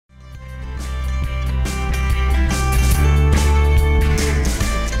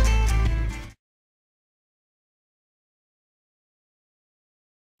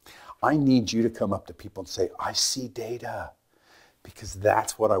I need you to come up to people and say, I see data, because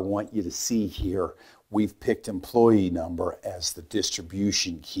that's what I want you to see here. We've picked employee number as the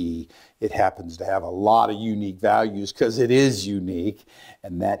distribution key. It happens to have a lot of unique values because it is unique,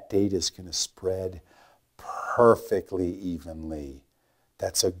 and that data is going to spread perfectly evenly.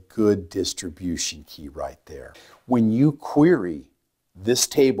 That's a good distribution key right there. When you query this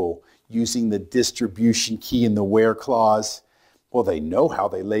table using the distribution key in the where clause, well, they know how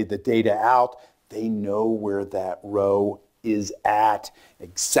they laid the data out. They know where that row is at,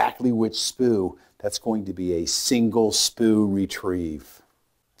 exactly which SPU. That's going to be a single SPU retrieve.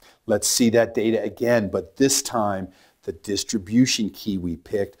 Let's see that data again, but this time the distribution key we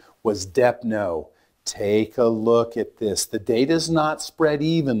picked was depno. Take a look at this. The data is not spread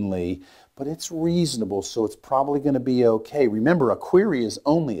evenly, but it's reasonable, so it's probably going to be okay. Remember, a query is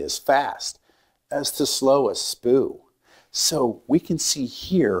only as fast as the slowest SPU. So we can see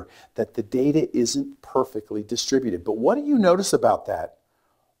here that the data isn't perfectly distributed. But what do you notice about that?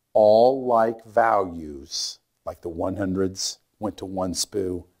 All like values, like the 100s went to one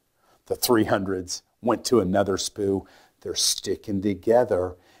SPU, the 300s went to another SPU. They're sticking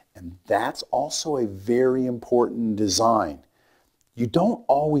together. And that's also a very important design. You don't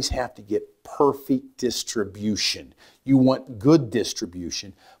always have to get perfect distribution. You want good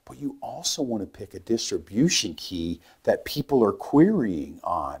distribution, but you also want to pick a distribution key that people are querying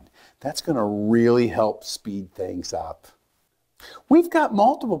on. That's going to really help speed things up. We've got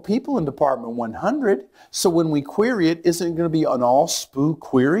multiple people in Department 100, so when we query it, isn't it going to be an all SPU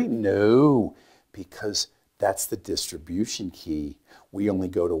query? No, because that's the distribution key. We only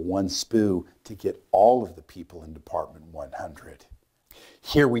go to one SPU to get all of the people in Department 100.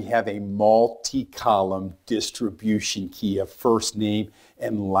 Here we have a multi-column distribution key of first name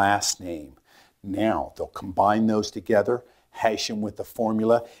and last name. Now they'll combine those together, hash them with the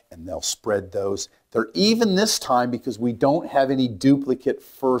formula, and they'll spread those. They're even this time because we don't have any duplicate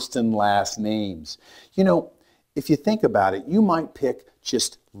first and last names. You know, if you think about it, you might pick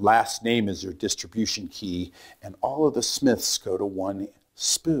just last name as your distribution key, and all of the Smiths go to one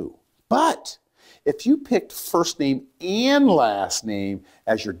SPU. But if you picked first name and last name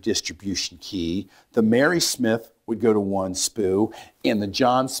as your distribution key, the Mary Smith would go to one SPU, and the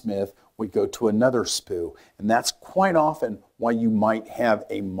John Smith would go to another SPU. And that's quite often why you might have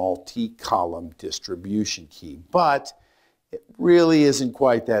a multi-column distribution key. But it really isn't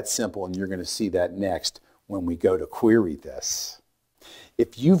quite that simple, and you're going to see that next when we go to query this.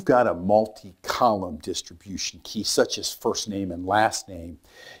 If you've got a multi-column distribution key, such as first name and last name,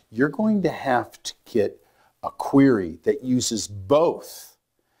 you're going to have to get a query that uses both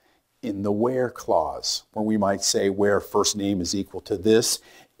in the where clause, where we might say where first name is equal to this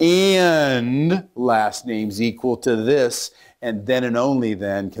and last name is equal to this, and then and only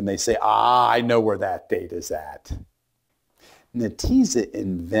then can they say, I know where that data is at. Netezza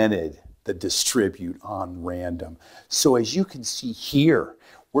invented the distribute on random. So as you can see here,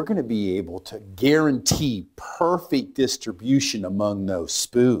 we're going to be able to guarantee perfect distribution among those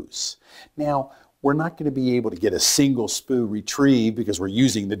SPUs. Now, we're not going to be able to get a single SPU retrieved because we're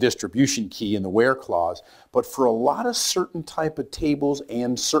using the distribution key in the where clause, but for a lot of certain type of tables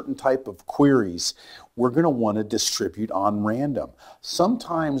and certain type of queries, we're going to want to distribute on random.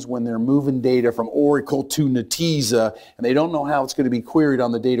 Sometimes when they're moving data from Oracle to Netezza and they don't know how it's going to be queried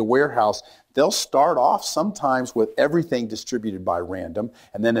on the data warehouse, they'll start off sometimes with everything distributed by random,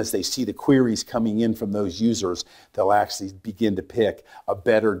 and then as they see the queries coming in from those users, they'll actually begin to pick a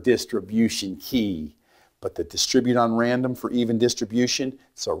better distribution key. But the distribute on random for even distribution,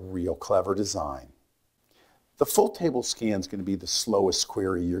 it's a real clever design. The full table scan is going to be the slowest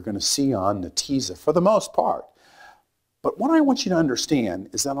query you're going to see on Netezza for the most part. But what I want you to understand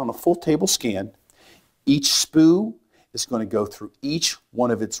is that on a full table scan, each SPU is going to go through each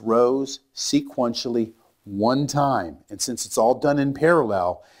one of its rows sequentially one time. And since it's all done in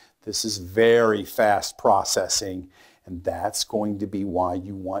parallel, this is very fast processing, and that's going to be why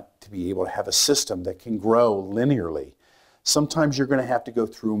you want to be able to have a system that can grow linearly. Sometimes you're going to have to go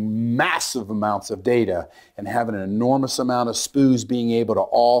through massive amounts of data, and having an enormous amount of SPUs being able to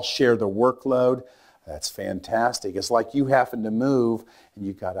all share the workload, that's fantastic. It's like you happen to move and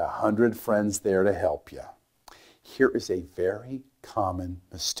you've got 100 friends there to help you. Here is a very common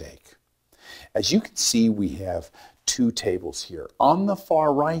mistake. As you can see, we have two tables here. On the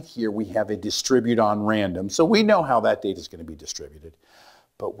far right here, we have a distribute on random, so we know how that data is going to be distributed.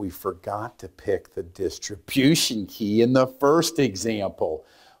 But we forgot to pick the distribution key in the first example.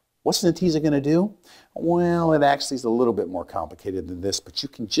 What's Netezza going to do? Well, it actually is a little bit more complicated than this, but you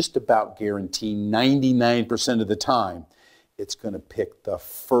can just about guarantee 99% of the time It's going to pick the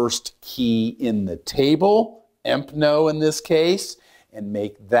first key in the table, empno in this case, and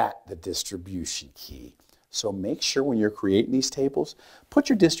make that the distribution key. So make sure when you're creating these tables, put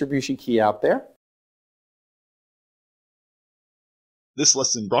your distribution key out there. This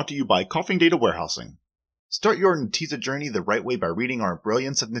lesson brought to you by Coffing Data Warehousing. Start your Netezza journey the right way by reading our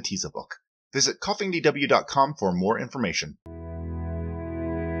Brilliance of Netezza book. Visit coffingdw.com for more information.